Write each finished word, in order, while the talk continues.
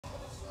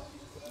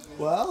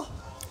Well,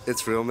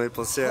 It's real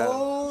maple syrup.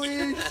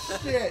 holy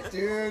shit,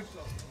 dude.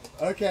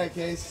 Okay,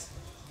 Case.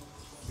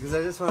 Because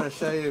I just want to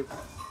show you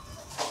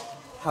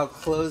how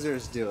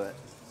closers do it.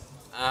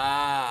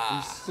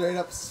 You straight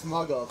up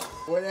smuggled.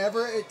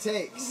 Whatever it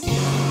takes.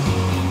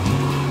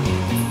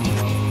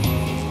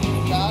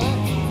 Got it?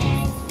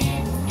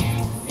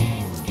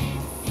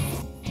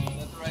 Is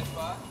that the right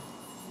spot?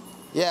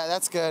 Yeah,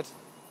 that's good.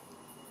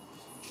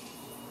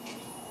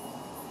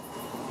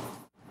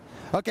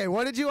 Okay,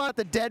 what did you want?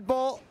 The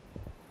deadbolt?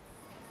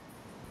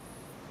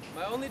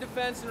 My only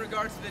defense in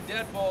regards to the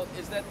deadbolt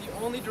is that the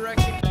only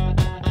direction